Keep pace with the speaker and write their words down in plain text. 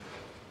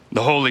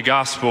The Holy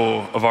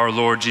Gospel of our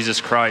Lord Jesus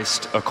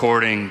Christ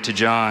according to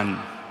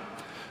John.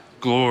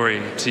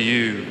 Glory to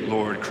you,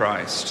 Lord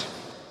Christ.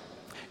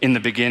 In the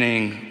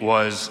beginning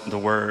was the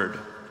Word,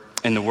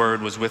 and the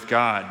Word was with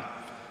God,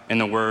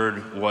 and the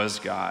Word was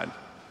God.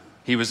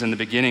 He was in the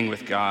beginning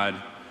with God.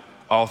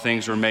 All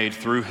things were made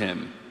through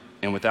him,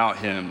 and without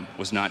him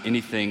was not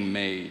anything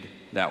made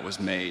that was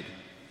made.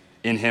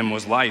 In him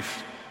was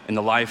life, and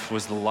the life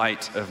was the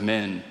light of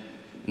men,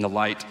 and the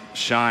light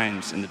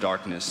shines in the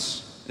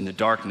darkness, and the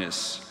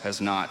darkness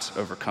has not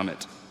overcome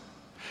it.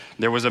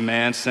 There was a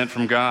man sent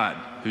from God,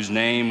 whose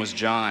name was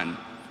John.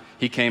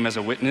 He came as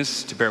a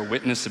witness to bear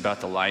witness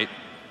about the light,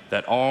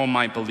 that all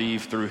might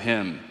believe through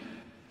him.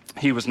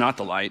 He was not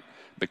the light,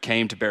 but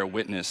came to bear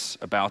witness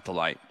about the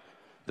light.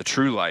 The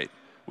true light,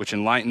 which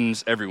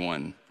enlightens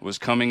everyone, was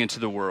coming into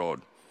the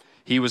world.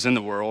 He was in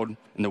the world,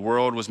 and the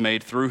world was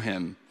made through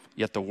him,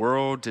 yet the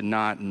world did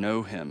not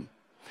know him.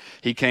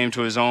 He came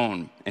to his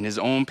own, and his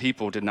own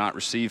people did not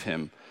receive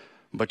him.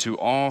 But to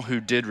all who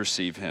did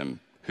receive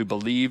him, who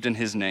believed in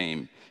his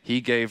name,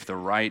 he gave the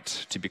right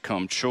to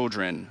become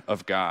children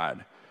of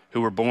God,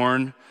 who were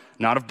born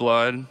not of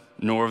blood,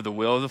 nor of the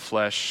will of the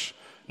flesh,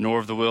 nor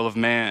of the will of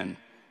man,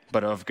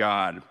 but of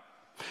God.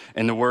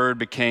 And the Word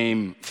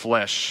became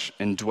flesh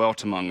and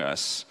dwelt among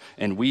us,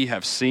 and we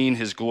have seen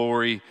his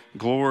glory,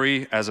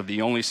 glory as of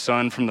the only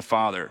Son from the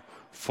Father,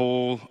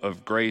 full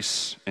of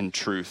grace and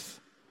truth.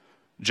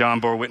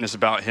 John bore witness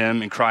about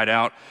him and cried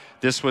out,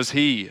 "This was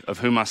he of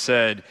whom I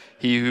said,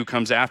 'He who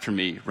comes after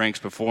me ranks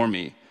before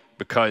me,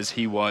 because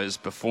he was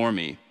before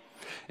me.'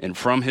 And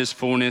from his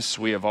fullness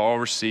we have all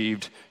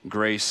received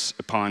grace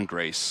upon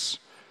grace.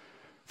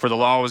 For the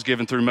law was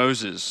given through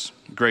Moses,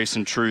 grace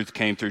and truth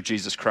came through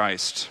Jesus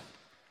Christ.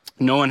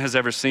 No one has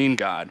ever seen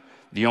God,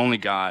 the only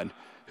God,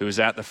 who is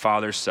at the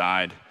Father's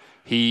side.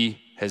 He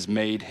has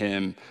made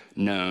him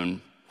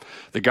known."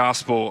 The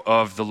gospel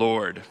of the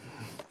Lord.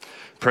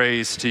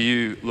 Praise to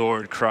you,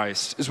 Lord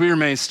Christ. As we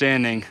remain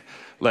standing,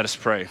 let us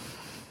pray.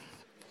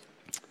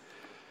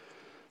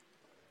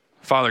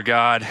 Father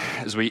God,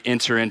 as we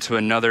enter into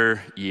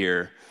another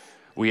year,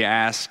 we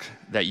ask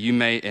that you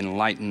may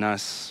enlighten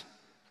us,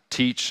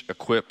 teach,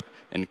 equip,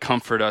 and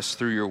comfort us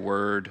through your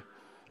word.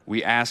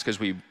 We ask as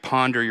we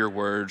ponder your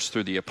words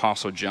through the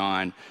Apostle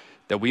John,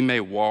 that we may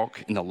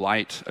walk in the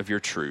light of your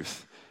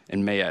truth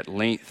and may at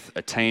length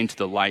attain to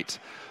the light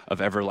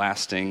of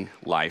everlasting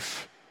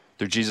life.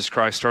 Through Jesus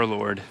Christ our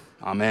Lord,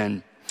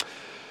 amen.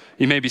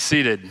 You may be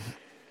seated.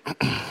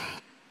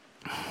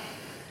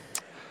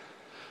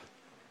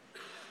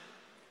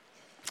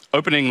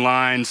 Opening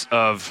lines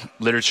of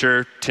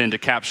literature tend to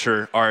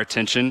capture our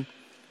attention.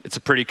 It's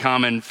a pretty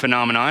common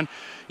phenomenon.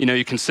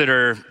 You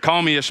consider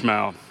Call Me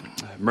Ishmael,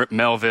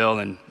 Melville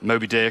and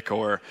Moby Dick,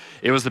 or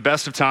It Was the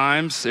Best of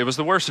Times, It Was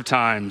the Worst of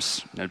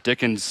Times,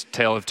 Dickens'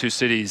 Tale of Two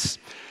Cities.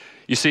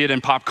 You see it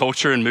in pop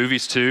culture and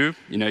movies too.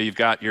 You've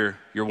got your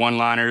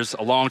one-liners,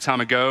 "A long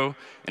time ago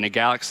in a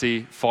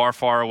galaxy far,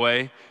 far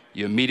away."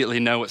 You immediately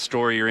know what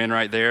story you're in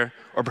right there.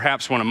 Or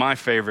perhaps one of my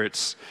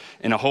favorites,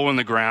 "In a hole in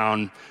the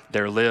ground,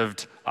 there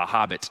lived a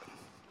hobbit."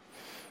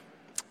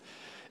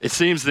 It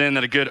seems then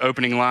that a good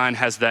opening line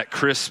has that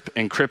crisp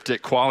and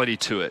cryptic quality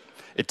to it.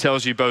 It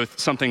tells you both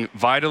something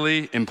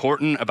vitally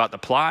important about the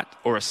plot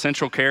or a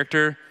central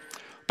character,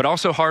 but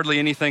also hardly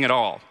anything at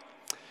all.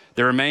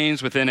 There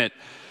remains within it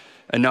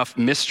enough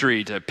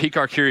mystery to pique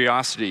our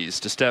curiosities,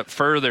 to step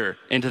further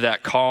into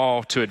that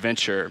call to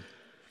adventure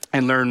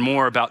and learn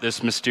more about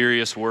this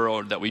mysterious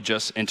world that we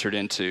just entered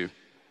into.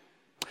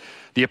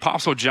 The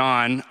Apostle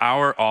John,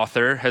 our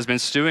author, has been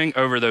stewing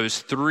over those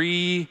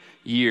 3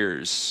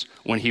 years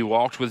when he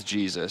walked with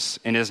Jesus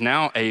and is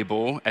now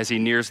able, as he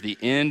nears the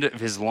end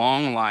of his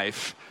long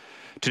life,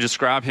 to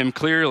describe him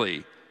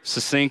clearly,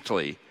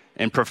 succinctly,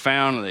 and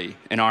profoundly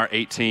in our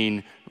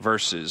 18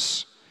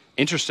 verses.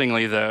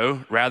 Interestingly,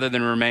 though, rather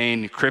than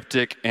remain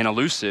cryptic and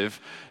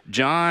elusive,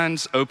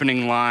 John's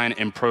opening line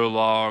and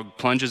prologue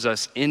plunges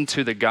us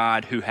into the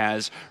God who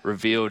has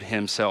revealed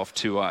himself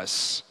to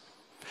us.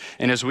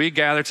 And as we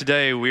gather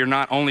today, we are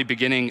not only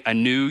beginning a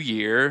new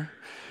year,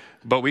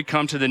 but we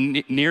come to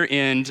the near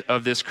end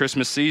of this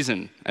Christmas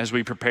season as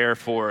we prepare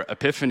for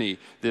Epiphany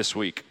this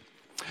week.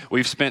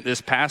 We've spent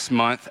this past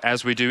month,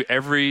 as we do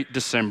every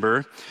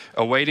December,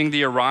 awaiting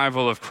the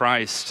arrival of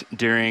Christ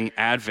during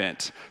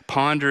Advent,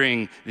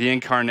 pondering the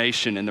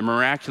incarnation and the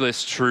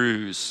miraculous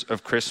truths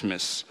of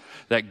Christmas,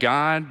 that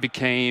God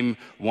became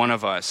one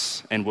of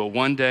us and will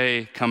one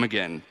day come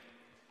again.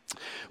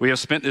 We have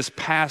spent this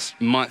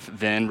past month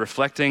then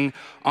reflecting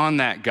on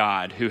that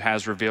God who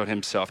has revealed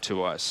himself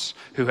to us,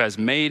 who has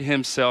made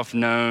himself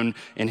known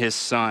in his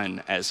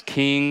Son as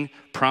King,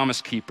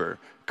 Promise Keeper,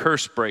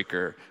 Curse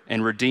Breaker,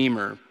 and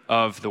Redeemer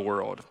of the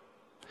world.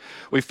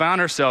 We found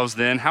ourselves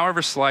then,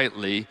 however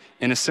slightly,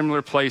 in a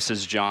similar place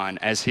as John,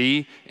 as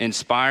he,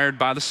 inspired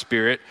by the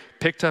Spirit,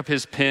 picked up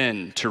his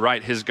pen to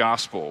write his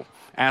gospel,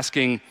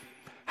 asking,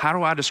 "How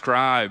do I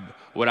describe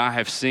what I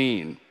have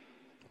seen?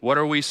 What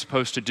are we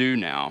supposed to do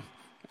now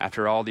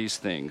after all these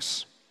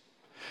things?"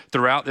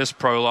 Throughout this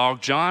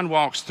prologue, John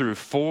walks through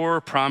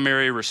 4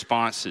 primary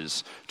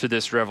responses to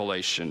this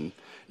revelation,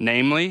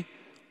 namely,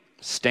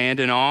 stand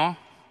in awe,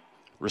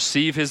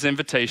 receive his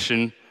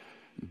invitation,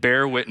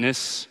 bear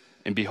witness,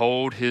 and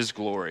behold his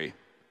glory.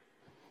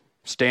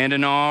 Stand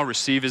in awe,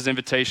 receive his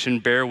invitation,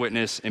 bear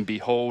witness, and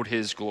behold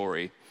his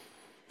glory.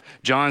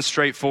 John's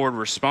straightforward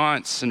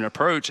response and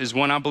approach is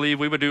one I believe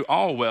we would do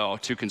all well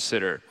to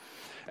consider.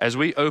 As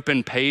we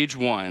open page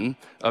 1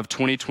 of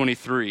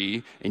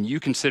 2023 and you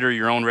consider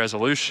your own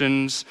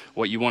resolutions,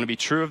 what you want to be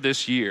true of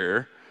this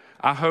year,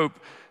 I hope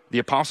the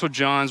Apostle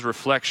John's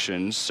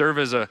reflections serve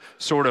as a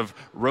sort of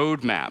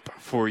roadmap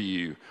for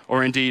you,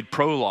 or indeed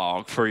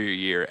prologue for your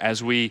year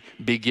as we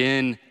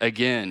begin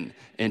again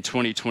in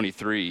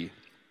 2023.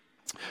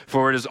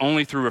 For it is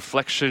only through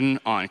reflection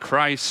on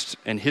Christ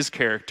and his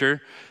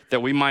character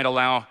that we might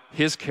allow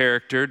his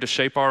character to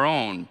shape our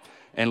own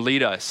and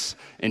lead us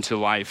into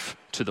life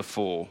to the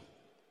full.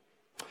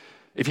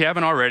 If you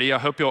haven't already, I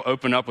hope you'll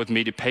open up with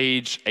me to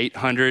page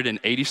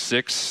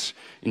 886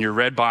 in your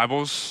red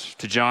Bibles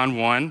to John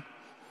 1.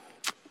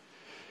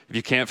 If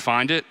you can't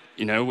find it,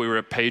 we were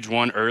at page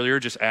 1 earlier,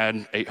 just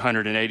add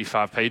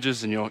 885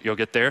 pages and you'll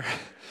get there.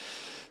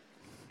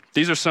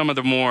 These are some of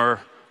the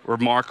more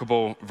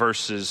remarkable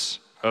verses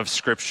of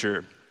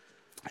Scripture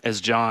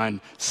as John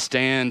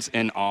stands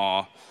in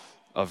awe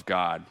of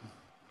God.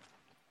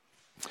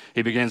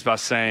 He begins by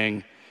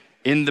saying,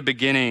 "In the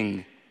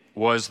beginning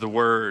was the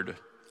Word,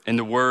 and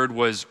the Word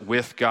was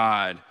with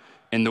God,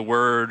 and the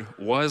Word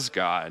was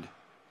God.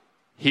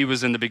 He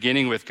was in the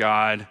beginning with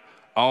God.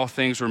 All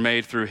things were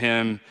made through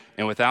him,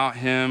 and without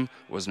him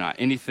was not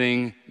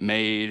anything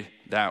made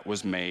that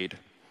was made."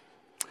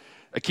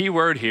 A key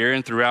word here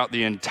and throughout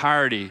the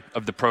entirety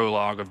of the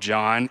prologue of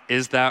John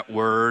is that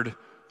word,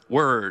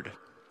 word.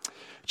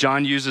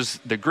 John uses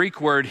the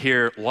Greek word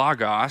here,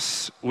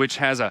 logos, which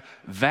has a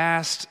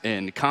vast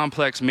and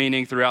complex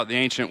meaning throughout the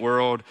ancient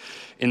world.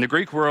 In the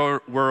Greek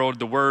world,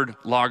 the word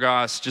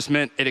logos just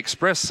meant it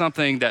expressed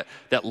something that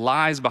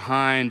lies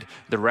behind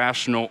the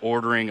rational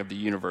ordering of the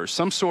universe,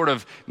 some sort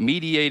of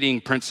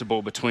mediating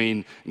principle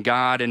between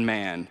God and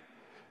man.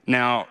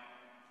 Now,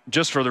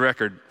 just for the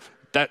record,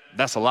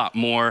 that's a lot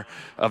more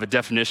of a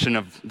definition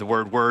of the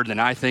word word than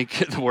I think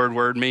the word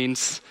word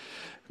means.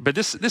 But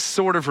this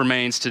sort of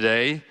remains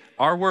today.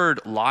 Our word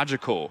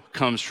logical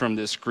comes from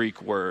this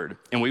Greek word.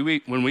 And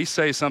when we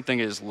say something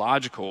is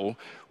logical,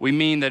 we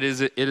mean that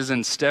it is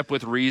in step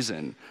with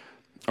reason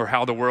or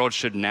how the world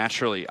should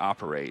naturally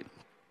operate.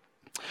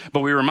 But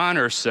we remind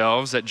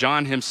ourselves that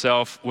John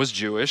himself was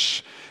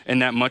Jewish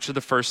and that much of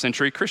the first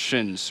century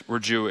Christians were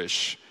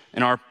Jewish.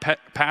 And our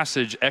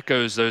passage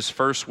echoes those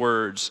first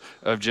words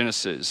of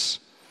Genesis.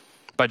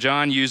 By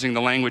John using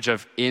the language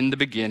of "in the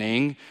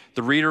beginning,"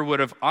 the reader would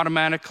have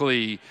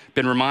automatically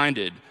been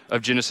reminded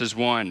of Genesis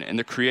 1 and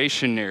the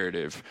creation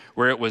narrative,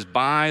 where it was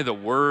by the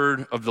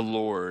word of the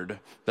Lord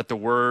that the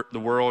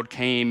world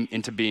came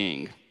into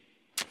being.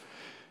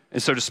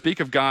 And so to speak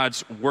of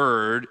God's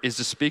word is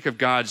to speak of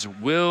God's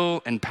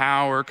will and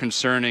power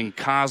concerning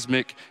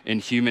cosmic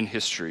and human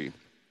history.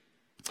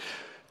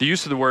 The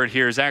use of the word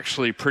here is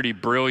actually pretty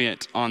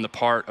brilliant on the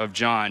part of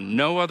John.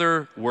 No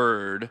other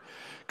word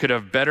could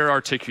have better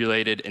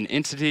articulated an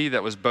entity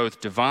that was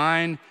both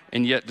divine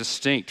and yet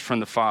distinct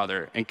from the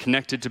Father and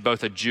connected to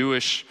both a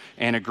Jewish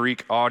and a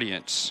Greek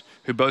audience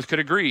who both could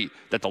agree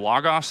that the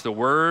Logos, the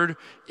Word,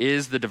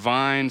 is the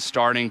divine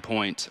starting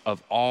point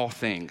of all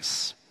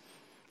things.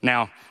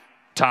 Now,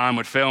 time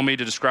would fail me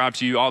to describe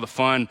to you all the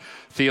fun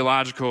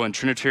theological and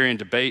Trinitarian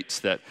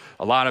debates that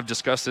a lot have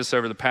discussed this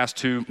over the past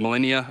 2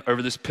 millennia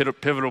over this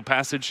pivotal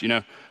passage.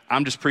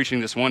 I'm just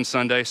preaching this one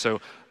Sunday,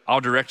 so I'll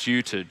direct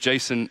you to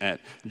Jason at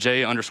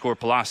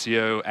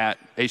J_Palacio at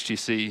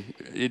HTC.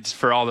 It's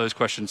for all those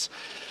questions.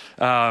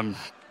 What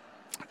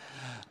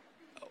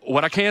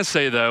I can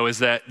say, though, is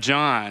that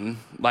John,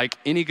 like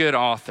any good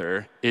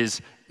author,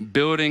 is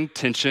building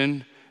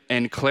tension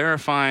and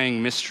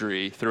clarifying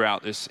mystery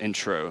throughout this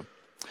intro.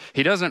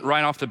 He doesn't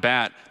right off the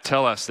bat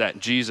tell us that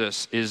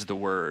Jesus is the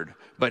Word,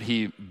 but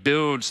he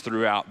builds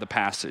throughout the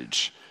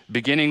passage,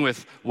 beginning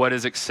with what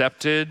is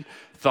accepted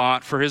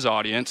thought for his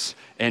audience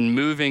and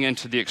moving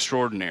into the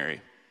extraordinary.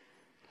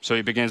 So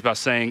he begins by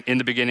saying, "In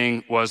the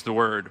beginning was the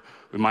Word."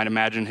 We might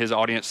imagine his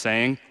audience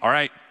saying, "All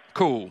right,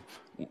 cool,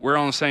 we're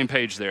on the same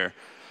page there."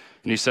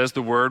 And he says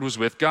the Word was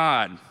with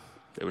God.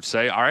 They would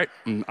say, "All right,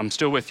 I'm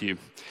still with you."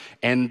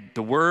 And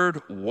the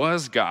Word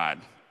was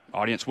God.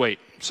 Audience, wait,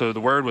 so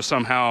the Word was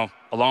somehow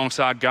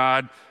alongside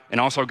God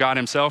and also God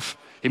himself?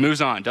 He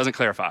moves on, doesn't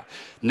clarify.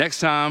 Next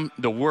time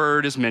the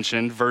Word is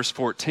mentioned, verse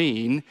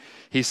 14,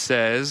 he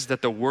says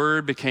that the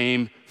Word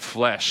became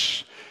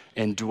flesh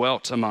and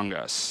dwelt among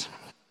us.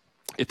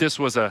 If this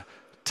was a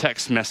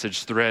text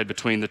message thread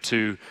between the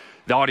two,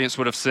 the audience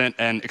would have sent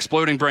an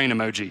exploding brain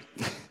emoji.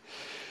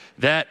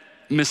 That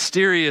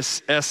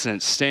mysterious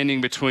essence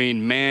standing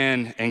between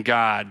man and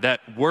God,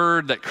 that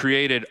Word that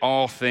created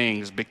all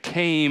things,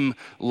 became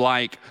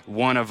like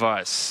one of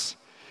us.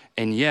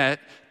 And yet,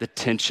 the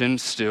tension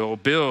still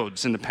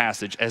builds in the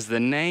passage as the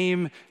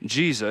name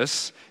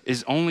Jesus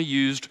is only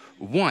used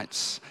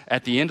once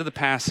at the end of the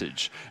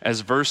passage.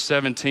 As verse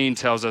 17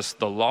 tells us,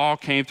 the law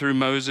came through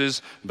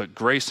Moses, but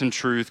grace and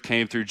truth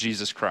came through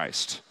Jesus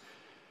Christ.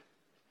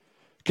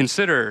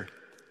 Consider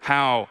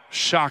how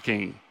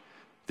shocking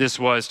this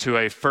was to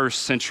a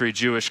first century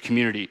Jewish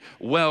community,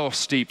 well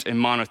steeped in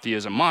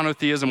monotheism.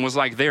 Monotheism was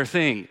like their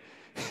thing.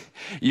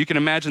 You can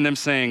imagine them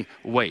saying,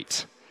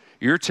 wait,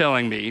 you're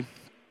telling me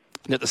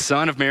that the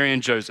son of Mary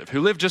and Joseph,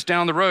 who lived just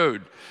down the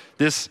road,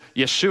 this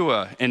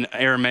Yeshua in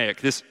Aramaic,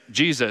 this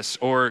Jesus,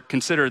 or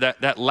consider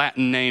that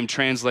Latin name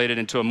translated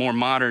into a more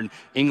modern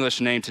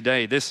English name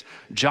today, this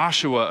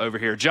Joshua over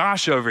here,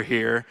 Josh over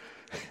here,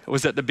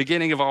 was at the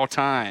beginning of all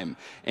time,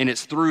 and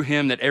it's through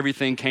him that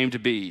everything came to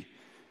be.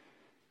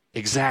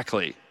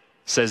 Exactly,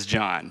 says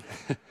John.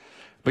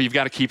 But you've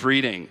got to keep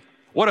reading.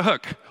 What a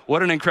hook.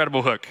 What an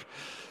incredible hook.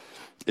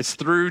 It's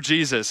through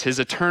Jesus, his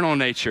eternal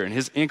nature and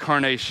his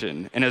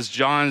incarnation, and as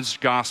John's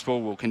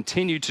gospel will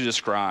continue to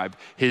describe,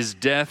 his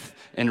death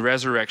and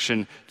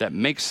resurrection that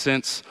makes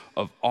sense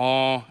of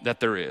all that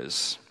there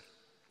is.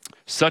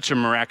 Such a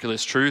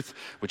miraculous truth,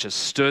 which has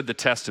stood the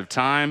test of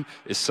time,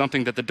 is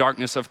something that the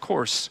darkness, of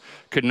course,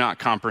 could not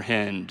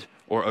comprehend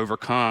or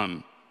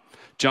overcome.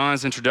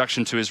 John's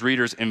introduction to his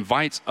readers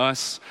invites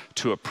us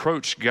to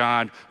approach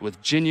God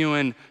with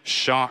genuine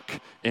shock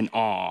and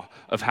awe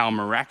of how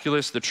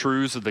miraculous the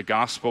truths of the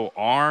gospel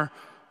are,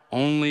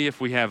 only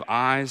if we have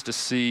eyes to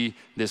see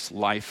this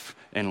life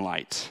and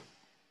light.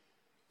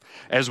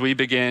 As we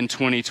begin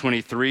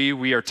 2023,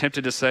 we are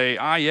tempted to say,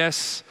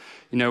 yes,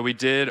 we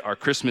did our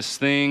Christmas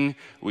thing,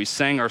 we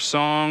sang our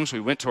songs, we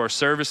went to our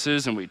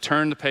services, and we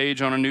turned the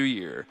page on a new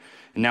year.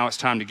 And now it's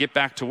time to get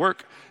back to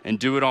work and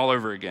do it all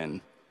over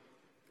again.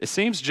 It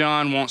seems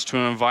John wants to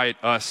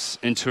invite us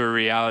into a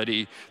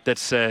reality that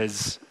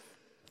says,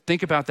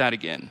 think about that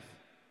again.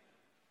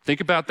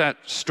 Think about that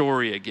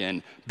story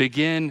again.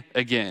 Begin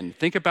again.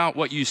 Think about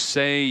what you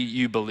say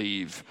you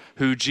believe,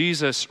 who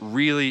Jesus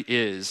really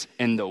is,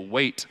 and the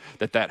weight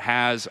that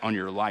has on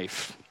your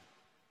life.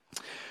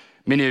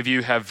 Many of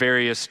you have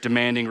various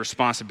demanding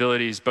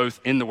responsibilities, both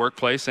in the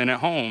workplace and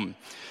at home.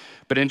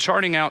 But in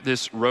charting out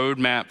this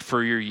roadmap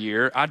for your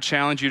year, I'd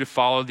challenge you to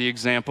follow the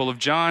example of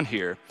John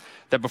here,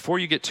 that before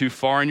you get too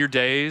far in your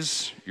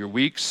days, your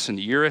weeks, and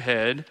the year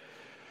ahead,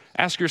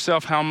 ask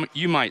yourself how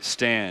you might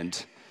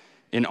stand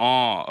in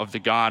awe of the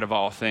God of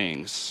all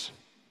things.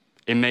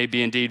 It may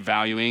be indeed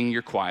valuing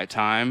your quiet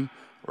time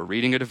or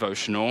reading a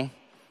devotional.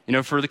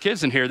 For the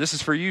kids in here, this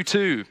is for you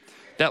too.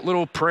 That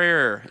little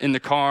prayer in the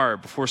car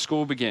before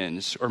school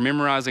begins, or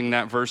memorizing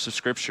that verse of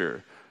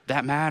scripture,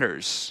 that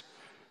matters.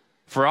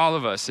 For all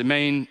of us, it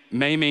may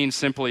mean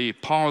simply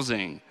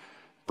pausing,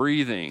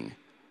 breathing,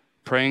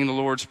 praying the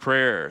Lord's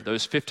Prayer,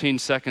 those 15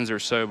 seconds or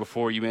so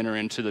before you enter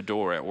into the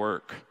door at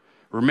work.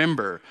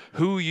 Remember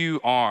who you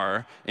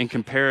are in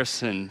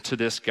comparison to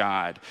this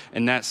God,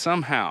 and that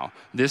somehow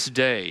this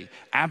day,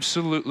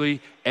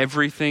 absolutely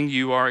everything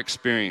you are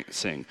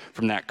experiencing,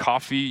 from that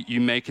coffee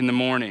you make in the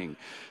morning,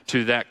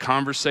 to that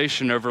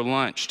conversation over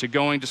lunch, to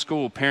going to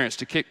school, parents,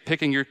 to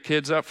picking your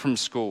kids up from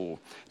school,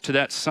 to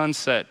that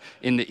sunset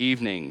in the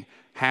evening,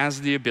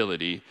 has the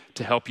ability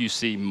to help you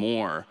see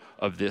more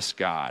of this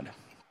God.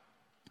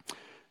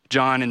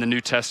 John in the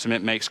New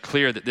Testament makes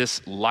clear that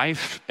this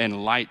life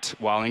and light,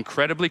 while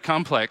incredibly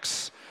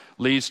complex,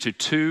 leads to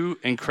two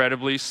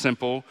incredibly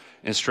simple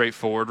and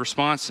straightforward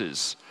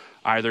responses,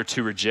 either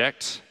to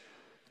reject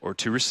or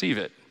to receive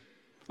it,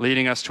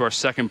 leading us to our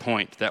second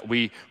point, that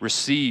we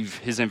receive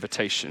his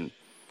invitation.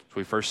 So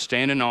we first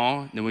stand in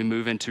awe, then we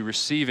move into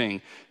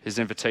receiving his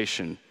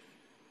invitation.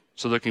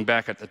 So looking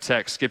back at the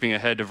text, skipping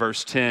ahead to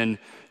verse 10,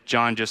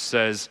 John just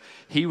says,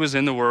 he was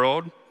in the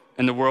world,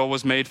 and the world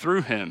was made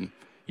through him.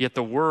 Yet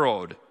the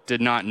world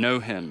did not know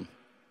him.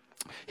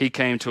 He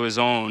came to his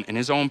own, and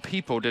his own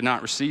people did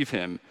not receive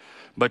him.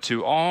 But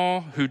to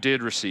all who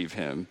did receive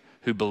him,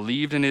 who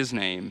believed in his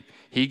name,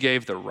 he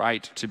gave the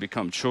right to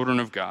become children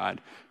of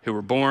God, who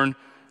were born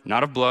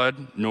not of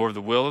blood, nor of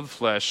the will of the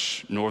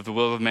flesh, nor of the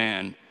will of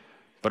man,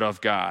 but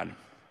of God.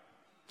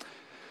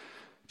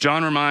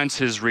 John reminds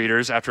his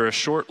readers, after a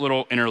short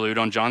little interlude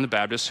on John the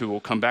Baptist, who we'll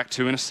come back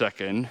to in a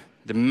second,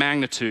 the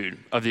magnitude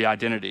of the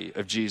identity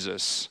of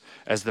Jesus,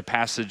 as the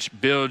passage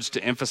builds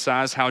to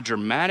emphasize how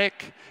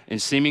dramatic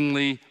and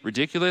seemingly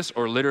ridiculous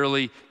or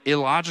literally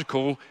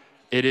illogical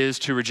it is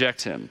to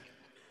reject him.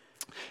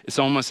 It's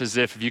almost as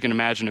if you can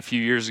imagine a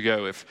few years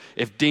ago,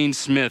 if Dean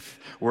Smith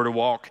were to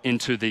walk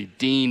into the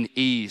Dean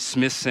E.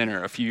 Smith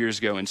Center a few years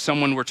ago and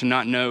someone were to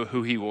not know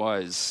who he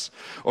was,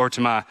 or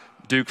to my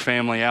Duke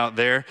family out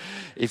there,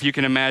 if you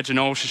can imagine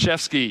old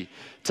Krzyzewski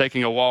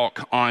taking a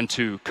walk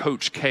onto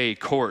Coach K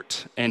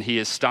Court and he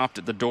is stopped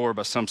at the door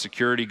by some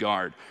security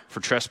guard for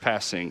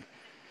trespassing.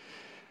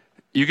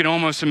 You can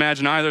almost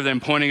imagine either of them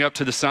pointing up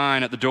to the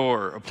sign at the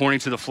door or pointing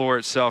to the floor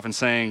itself and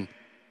saying,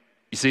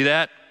 you see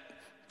that?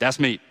 That's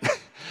me.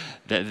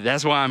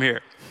 That's why I'm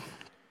here.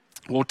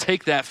 We'll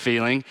take that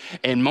feeling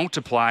and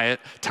multiply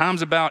it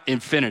times about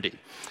infinity.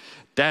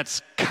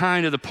 That's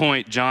kind of the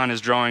point John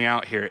is drawing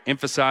out here,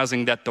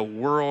 emphasizing that the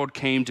world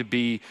came to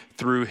be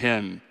through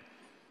him.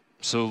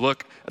 So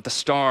look at the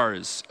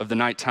stars of the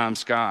nighttime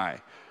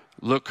sky.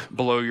 Look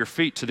below your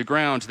feet to the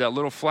ground, to that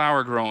little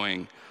flower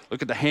growing.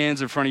 Look at the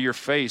hands in front of your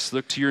face.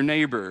 Look to your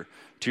neighbor,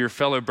 to your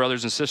fellow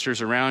brothers and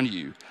sisters around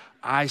you.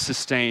 I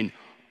sustain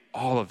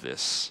all of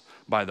this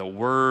by the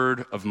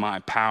word of my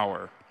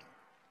power.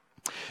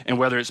 And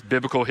whether it's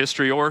biblical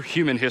history or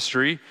human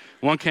history,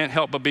 one can't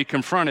help but be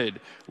confronted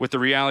with the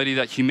reality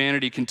that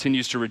humanity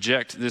continues to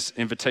reject this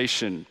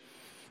invitation.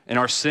 And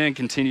our sin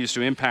continues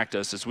to impact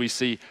us as we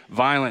see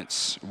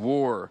violence,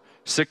 war,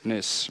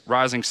 sickness,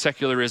 rising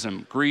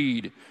secularism,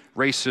 greed,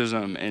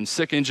 racism, and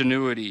sick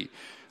ingenuity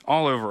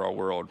all over our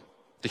world.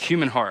 The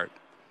human heart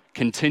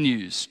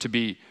continues to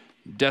be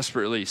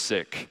desperately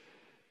sick,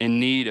 in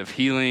need of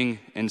healing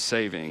and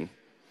saving.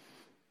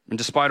 And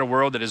despite a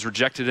world that has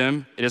rejected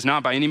him, it is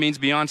not by any means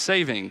beyond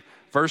saving.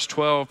 Verse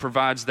 12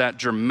 provides that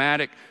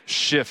dramatic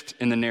shift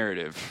in the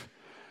narrative.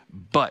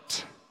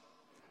 But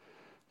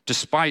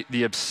despite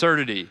the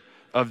absurdity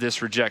of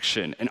this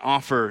rejection, an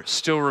offer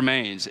still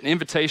remains. An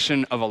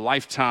invitation of a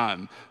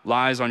lifetime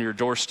lies on your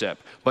doorstep.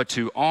 But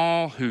to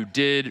all who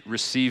did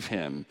receive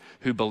him,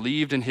 who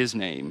believed in his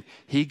name,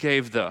 he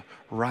gave the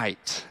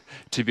right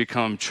to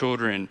become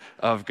children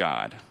of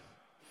God.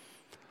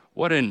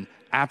 What an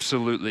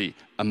absolutely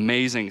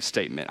amazing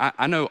statement.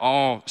 I know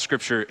all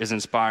scripture is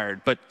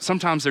inspired, but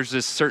sometimes there's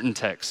this certain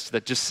text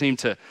that just seem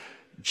to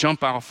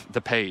jump off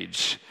the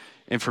page.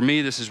 And for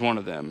me, this is one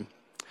of them.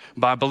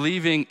 By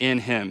believing in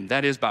him,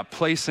 that is by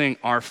placing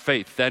our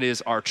faith, that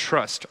is our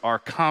trust, our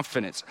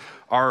confidence,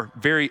 our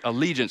very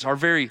allegiance, our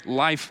very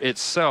life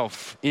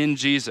itself in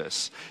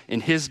Jesus,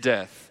 in his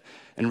death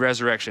and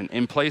resurrection,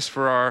 in place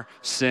for our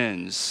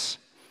sins,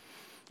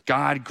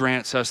 God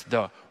grants us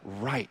the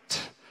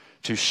right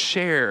to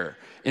share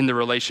in the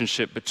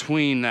relationship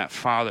between the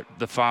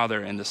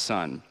Father and the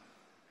Son.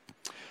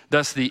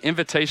 Thus, the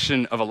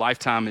invitation of a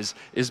lifetime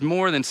is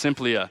more than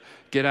simply a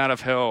get out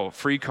of hell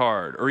free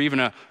card or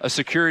even a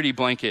security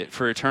blanket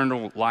for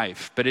eternal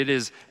life, but it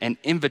is an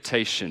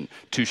invitation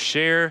to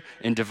share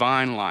in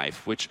divine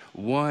life, which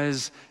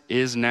was,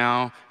 is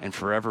now, and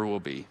forever will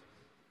be.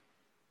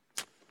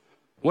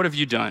 What have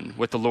you done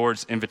with the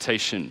Lord's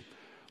invitation,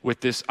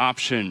 with this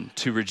option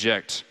to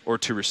reject or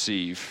to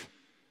receive?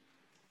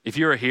 If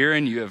you are here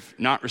and you have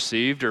not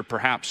received, or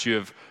perhaps you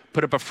have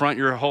put up a front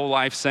your whole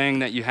life saying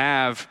that you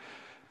have,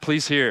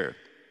 please hear,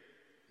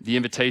 the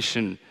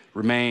invitation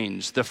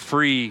remains. The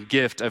free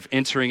gift of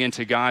entering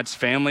into God's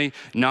family,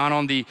 not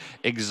on the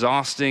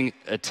exhausting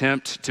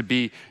attempt to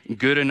be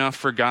good enough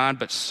for God,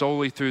 but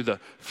solely through the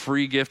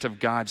free gift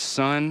of God's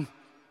Son,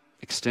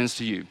 extends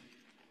to you.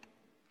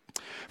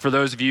 For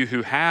those of you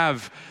who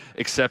have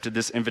accepted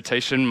this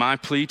invitation, my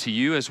plea to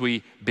you as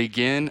we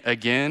begin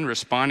again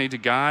responding to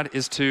God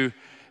is to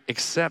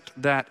accept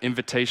that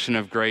invitation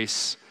of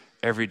grace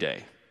every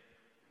day.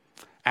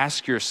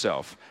 Ask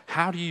yourself,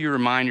 how do you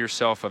remind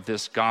yourself of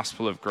this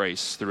gospel of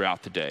grace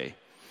throughout the day?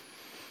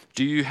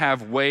 Do you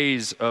have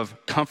ways of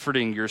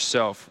comforting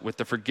yourself with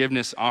the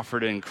forgiveness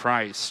offered in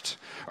Christ?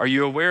 Are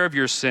you aware of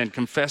your sin,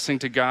 confessing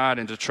to God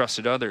and to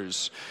trusted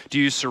others? Do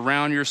you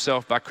surround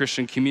yourself by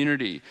Christian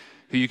community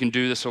who you can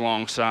do this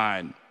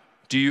alongside?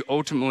 Do you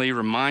ultimately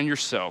remind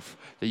yourself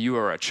that you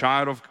are a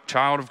child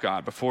of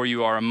God before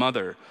you are a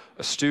mother,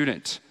 a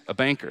student, a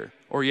banker,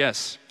 or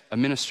yes, a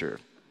minister?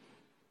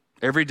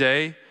 Every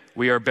day,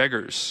 we are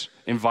beggars,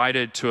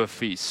 invited to a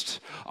feast,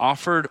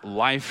 offered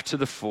life to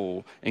the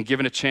full, and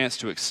given a chance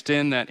to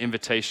extend that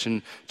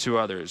invitation to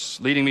others.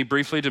 Leading me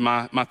briefly to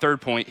my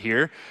third point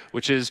here,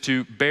 which is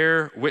to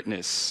bear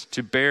witness,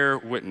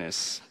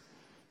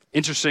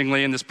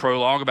 Interestingly, in this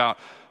prologue about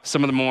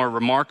some of the more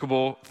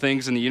remarkable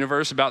things in the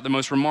universe, about the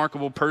most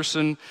remarkable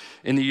person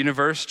in the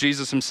universe,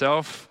 Jesus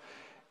himself,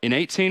 in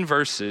 18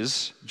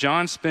 verses,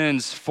 John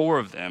spends 4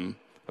 of them,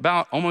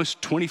 about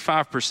almost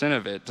 25%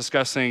 of it,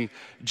 discussing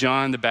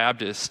John the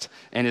Baptist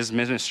and his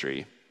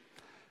ministry.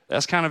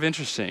 That's kind of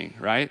interesting,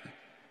 right?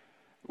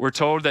 We're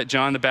told that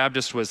John the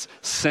Baptist was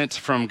sent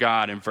from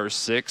God in verse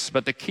 6,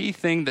 but the key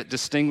thing that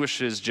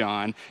distinguishes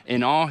John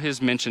in all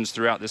his mentions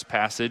throughout this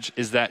passage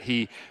is that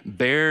he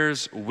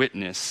bears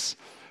witness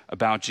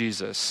about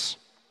Jesus,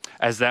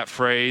 as that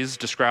phrase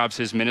describes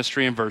his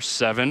ministry in verse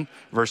 7,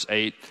 verse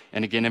 8,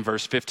 and again in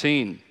verse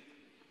 15.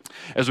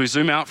 As we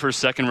zoom out for a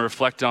second and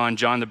reflect on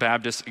John the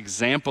Baptist's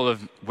example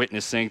of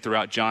witnessing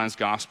throughout John's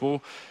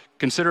gospel,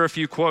 consider a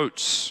few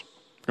quotes.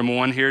 Number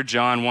 1 here,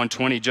 John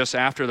 1:20, just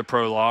after the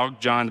prologue,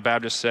 John the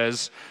Baptist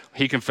says,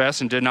 he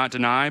confessed and did not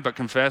deny, but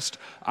confessed,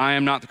 I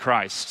am not the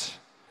Christ.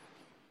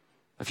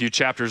 A few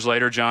chapters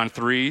later, John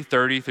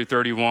 3:30 through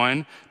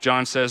 31,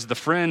 John says, the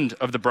friend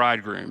of the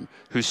bridegroom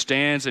who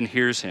stands and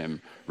hears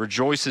him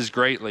rejoices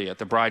greatly at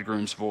the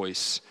bridegroom's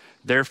voice.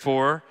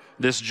 Therefore,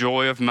 this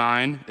joy of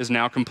mine is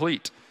now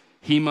complete.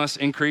 He must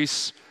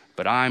increase,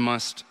 but I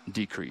must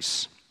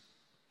decrease.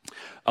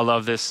 I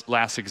love this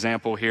last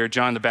example here.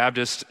 John the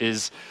Baptist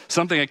is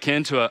something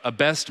akin to a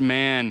best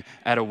man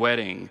at a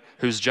wedding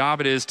whose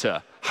job it is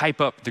to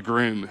hype up the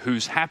groom,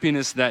 whose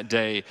happiness that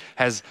day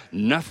has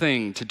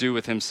nothing to do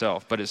with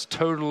himself, but is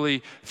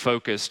totally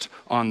focused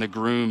on the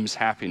groom's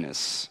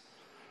happiness.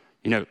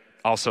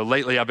 Also,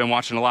 lately I've been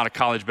watching a lot of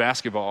college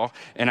basketball,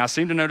 and I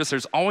seem to notice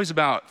there's always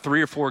about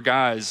 3 or 4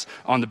 guys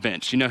on the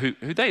bench,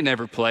 who they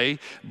never play,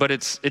 but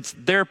it's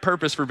their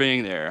purpose for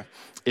being there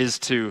is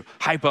to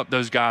hype up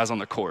those guys on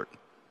the court.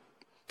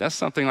 That's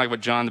something like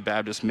what John the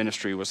Baptist's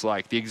ministry was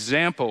like. The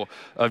example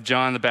of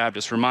John the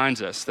Baptist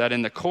reminds us that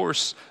in the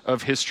course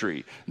of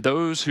history,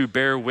 those who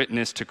bear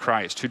witness to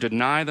Christ, who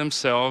deny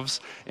themselves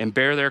and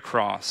bear their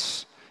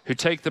cross, who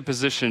take the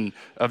position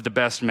of the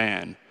best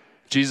man,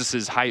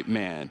 Jesus' hype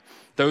man,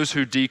 those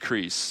who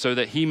decrease so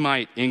that he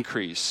might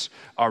increase,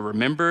 are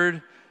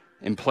remembered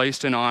and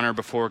placed in honor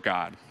before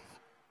God.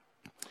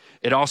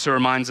 It also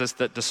reminds us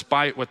that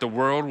despite what the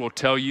world will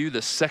tell you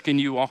the second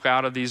you walk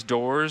out of these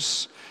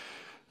doors,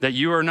 that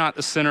you are not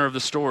the center of the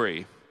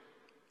story.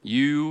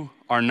 You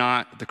are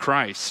not the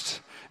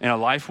Christ. And a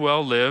life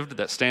well lived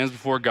that stands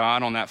before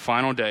God on that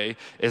final day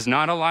is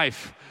not a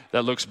life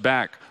that looks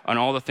back on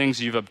all the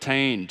things you've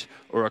obtained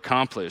or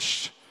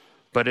accomplished,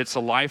 but it's a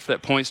life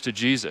that points to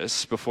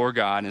Jesus before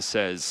God and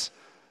says,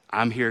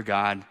 I'm here,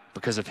 God,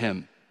 because of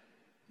him.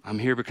 I'm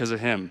here because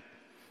of him.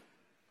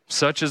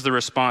 Such is the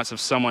response of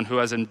someone who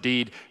has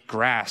indeed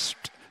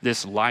grasped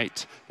this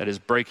light that is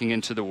breaking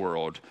into the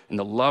world and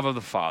the love of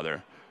the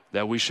Father,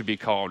 that we should be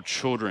called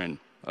children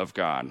of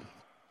God.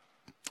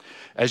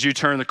 As you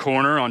turn the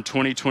corner on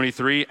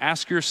 2023,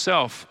 ask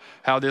yourself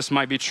how this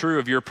might be true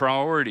of your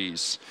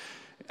priorities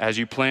as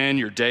you plan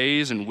your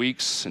days and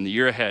weeks and the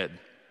year ahead.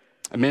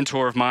 A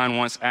mentor of mine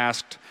once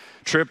asked,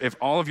 Tripp, if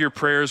all of your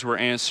prayers were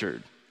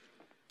answered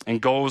and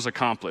goals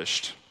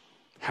accomplished,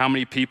 how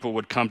many people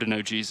would come to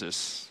know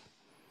Jesus?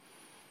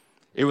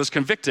 It was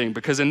convicting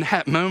because in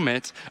that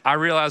moment, I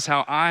realized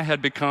how I had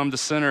become the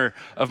center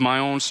of my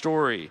own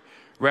story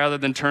rather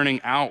than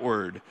turning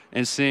outward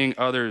and seeing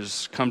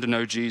others come to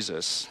know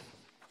Jesus.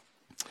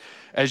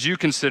 As you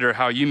consider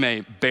how you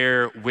may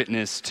bear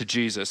witness to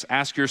Jesus,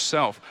 ask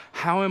yourself,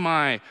 how am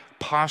I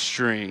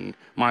posturing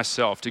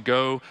myself to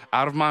go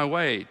out of my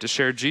way to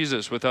share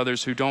Jesus with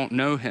others who don't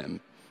know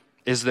him?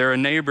 Is there a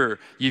neighbor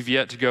you've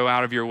yet to go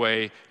out of your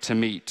way to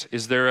meet?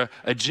 Is there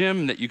a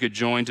gym that you could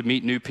join to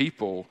meet new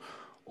people,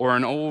 or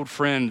an old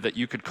friend that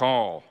you could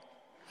call?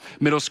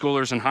 Middle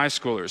schoolers and high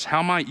schoolers,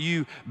 how might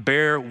you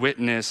bear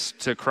witness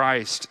to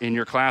Christ in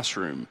your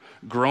classroom,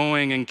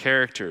 growing in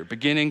character,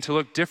 beginning to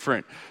look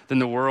different than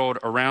the world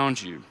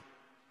around you?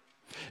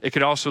 It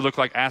could also look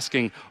like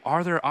asking,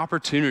 are there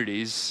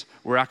opportunities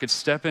where I could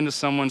step into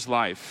someone's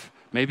life,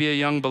 maybe a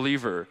young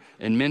believer,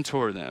 and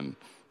mentor them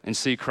and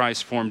see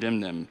Christ formed in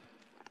them?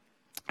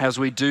 As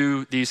we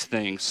do these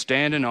things,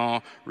 stand in awe,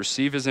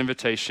 receive his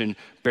invitation,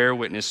 bear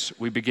witness,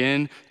 we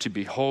begin to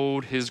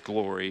behold his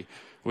glory,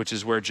 which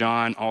is where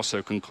John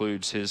also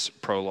concludes his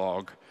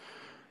prologue.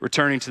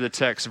 Returning to the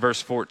text,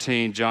 verse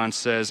 14, John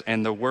says,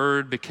 and the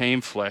Word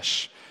became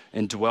flesh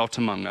and dwelt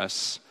among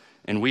us,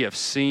 and we have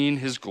seen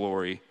his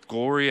glory,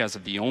 glory as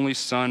of the only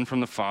Son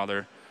from the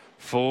Father,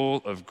 full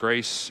of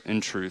grace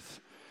and truth.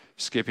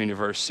 Skipping to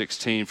verse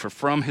 16, for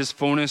from his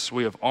fullness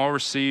we have all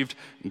received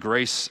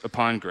grace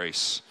upon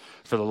grace.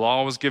 For the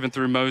law was given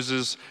through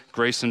Moses,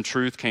 grace and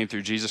truth came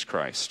through Jesus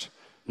Christ.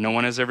 No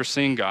one has ever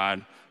seen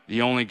God,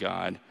 the only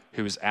God,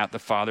 who is at the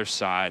Father's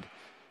side.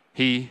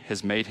 He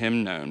has made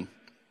him known.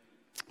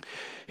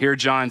 Here,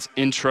 John's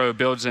intro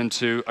builds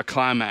into a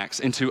climax,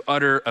 into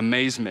utter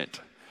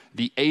amazement.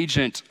 The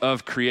agent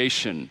of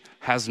creation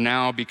has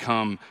now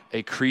become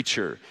a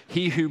creature.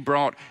 He who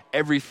brought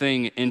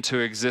everything into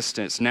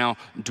existence now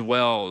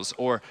dwells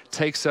or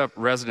takes up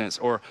residence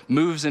or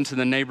moves into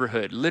the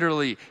neighborhood,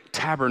 literally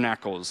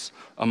tabernacles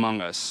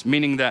among us,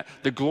 meaning that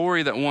the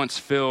glory that once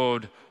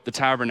filled the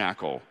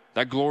tabernacle,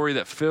 that glory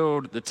that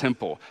filled the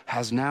temple,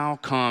 has now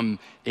come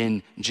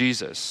in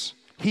Jesus.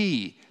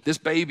 He, this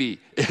baby,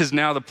 is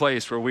now the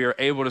place where we are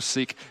able to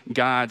seek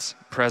God's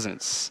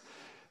presence.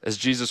 As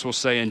Jesus will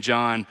say in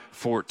John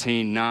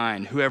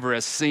 14:9, whoever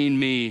has seen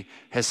me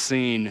has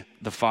seen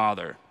the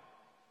Father.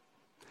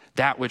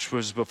 That which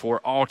was before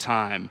all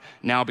time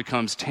now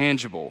becomes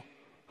tangible,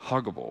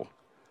 huggable,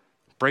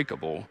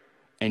 breakable,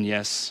 and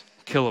yes,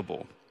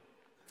 killable.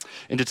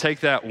 And to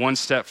take that one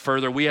step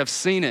further, we have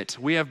seen it,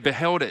 we have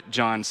beheld it,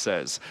 John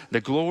says,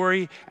 the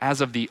glory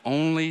as of the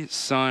only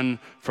Son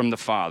from the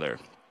Father.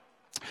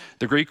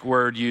 The Greek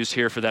word used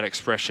here for that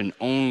expression,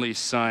 only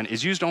Son,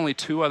 is used only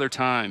 2 other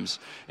times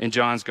in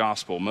John's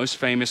gospel, most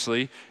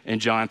famously in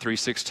John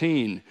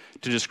 3:16,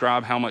 to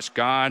describe how much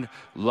God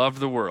loved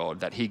the world,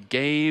 that he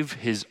gave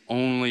his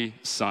only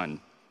Son.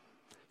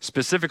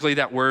 Specifically,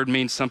 that word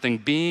means something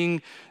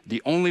being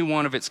the only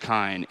one of its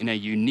kind in a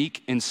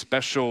unique and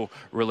special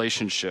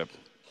relationship.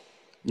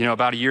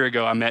 About a year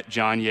ago, I met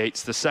John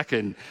Yates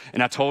II,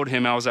 and I told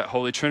him I was at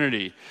Holy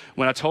Trinity.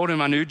 When I told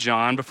him I knew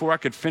John, before I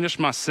could finish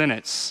my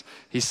sentence,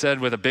 he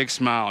said with a big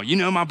smile, "You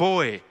know my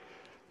boy,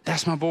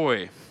 that's my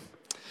boy."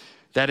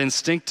 That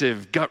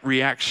instinctive gut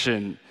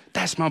reaction,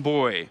 "that's my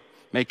boy,"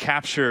 may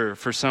capture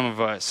for some of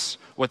us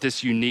what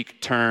this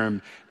unique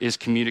term is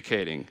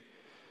communicating.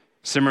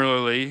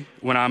 Similarly,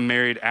 when I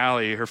married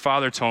Allie, her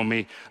father told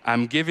me,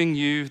 "I'm giving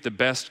you the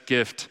best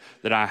gift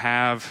that I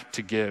have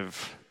to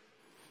give."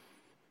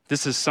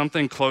 This is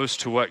something close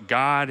to what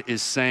God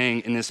is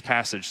saying in this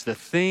passage. The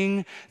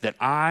thing that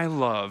I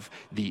love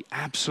the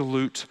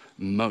absolute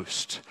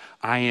most,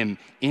 I am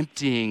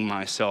emptying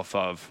myself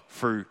of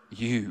for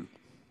you.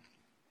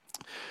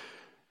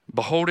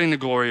 Beholding the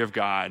glory of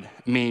God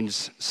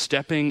means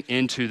stepping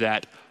into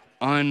that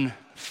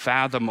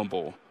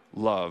unfathomable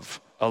love,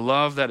 a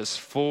love that is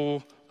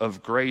full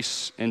of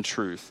grace and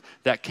truth,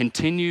 that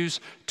continues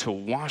to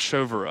wash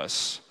over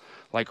us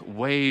like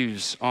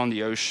waves on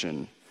the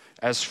ocean,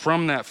 as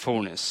from that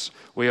fullness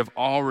we have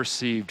all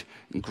received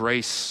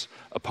grace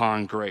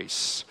upon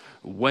grace,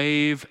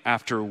 wave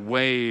after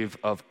wave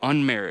of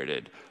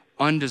unmerited,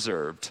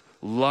 undeserved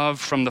love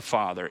from the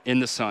Father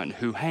in the Son,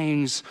 who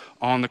hangs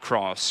on the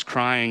cross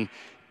crying,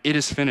 "It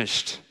is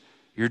finished.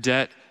 Your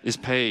debt is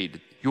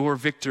paid. Your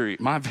victory,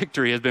 my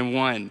victory has been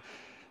won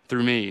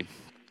through me."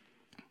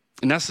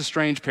 And that's the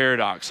strange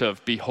paradox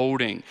of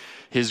beholding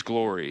his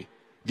glory.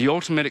 The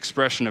ultimate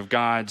expression of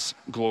God's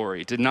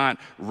glory did not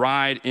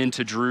ride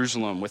into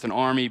Jerusalem with an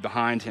army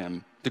behind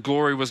him. The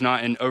glory was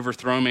not in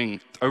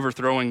overthrowing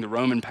the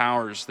Roman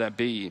powers that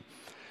be,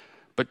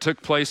 but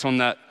took place on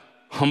that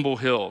humble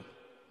hill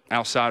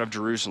outside of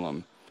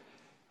Jerusalem.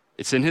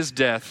 It's in his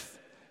death,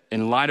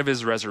 in light of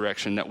his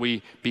resurrection, that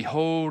we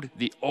behold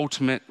the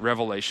ultimate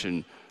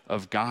revelation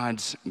of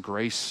God's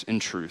grace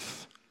and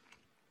truth.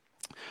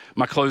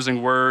 My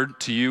closing word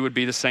to you would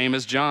be the same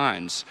as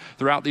John's.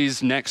 Throughout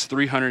these next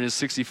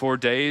 364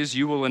 days,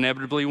 you will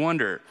inevitably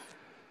wonder,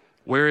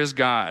 where is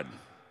God?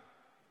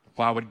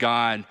 Why would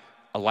God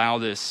allow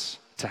this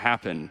to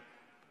happen?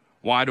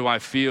 Why do I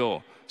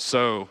feel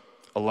so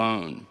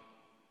alone?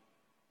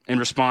 In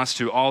response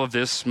to all of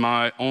this,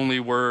 my only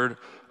word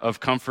of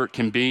comfort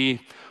can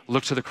be,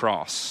 look to the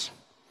cross.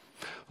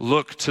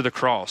 Look to the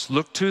cross.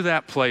 Look to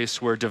that place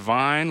where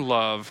divine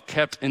love,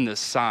 kept in the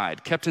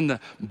side, kept in the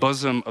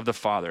bosom of the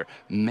Father,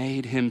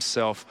 made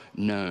himself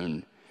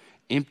known,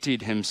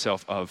 emptied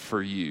himself of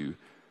for you.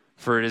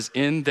 For it is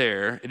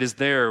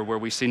there where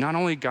we see not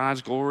only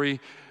God's glory,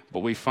 but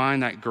we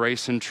find that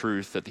grace and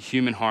truth that the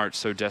human heart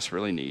so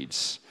desperately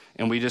needs.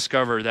 And we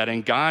discover that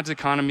in God's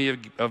economy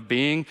of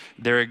being,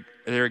 there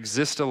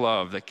exists a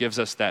love that gives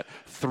us that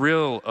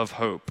thrill of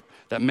hope,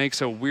 that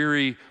makes a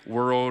weary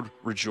world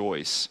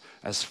rejoice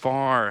as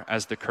far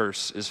as the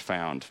curse is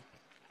found.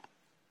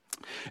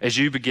 As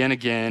you begin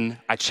again,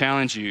 I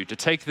challenge you to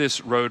take this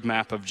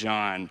roadmap of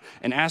John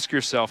and ask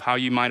yourself how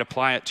you might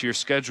apply it to your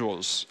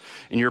schedules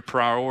and your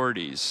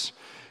priorities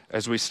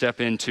as we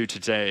step into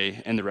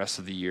today and the rest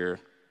of the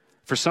year.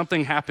 For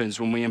something happens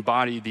when we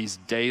embody these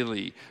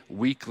daily,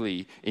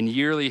 weekly, and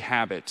yearly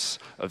habits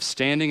of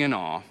standing in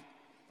awe,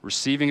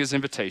 receiving his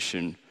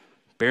invitation,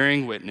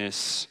 bearing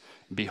witness,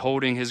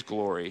 beholding his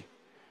glory.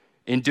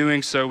 In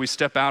doing so, we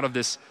step out of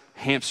this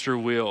hamster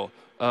wheel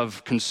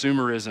of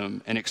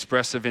consumerism and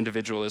expressive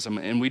individualism,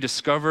 and we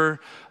discover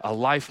a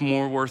life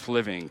more worth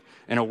living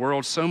in a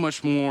world so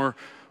much more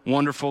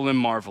wonderful and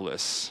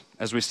marvelous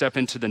as we step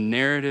into the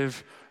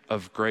narrative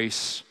of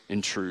grace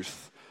and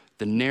truth,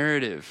 the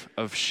narrative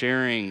of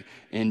sharing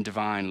in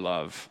divine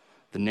love,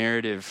 the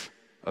narrative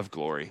of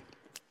glory.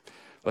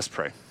 Let's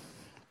pray.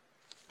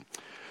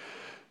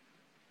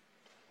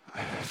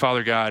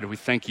 Father God, we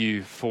thank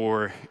you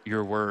for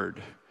your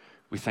word.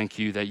 We thank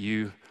you that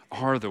you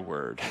are the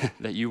word,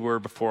 that you were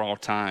before all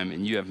time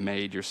and you have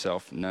made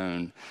yourself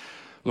known.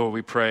 Lord,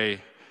 we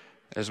pray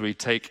as we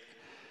take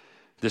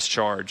this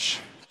charge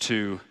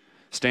to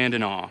stand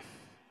in awe,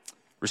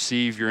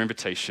 receive your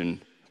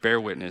invitation,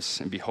 bear witness,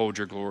 and behold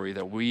your glory,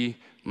 that we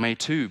may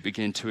too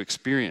begin to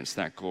experience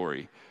that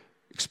glory,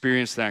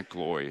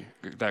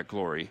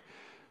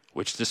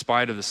 which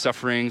despite of the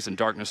sufferings and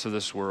darkness of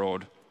this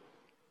world,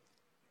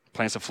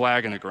 plants a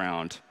flag in the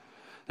ground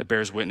that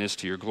bears witness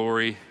to your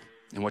glory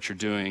and what you're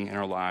doing in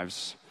our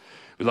lives.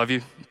 We love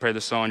you. Pray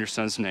this all in your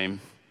Son's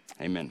name.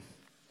 Amen.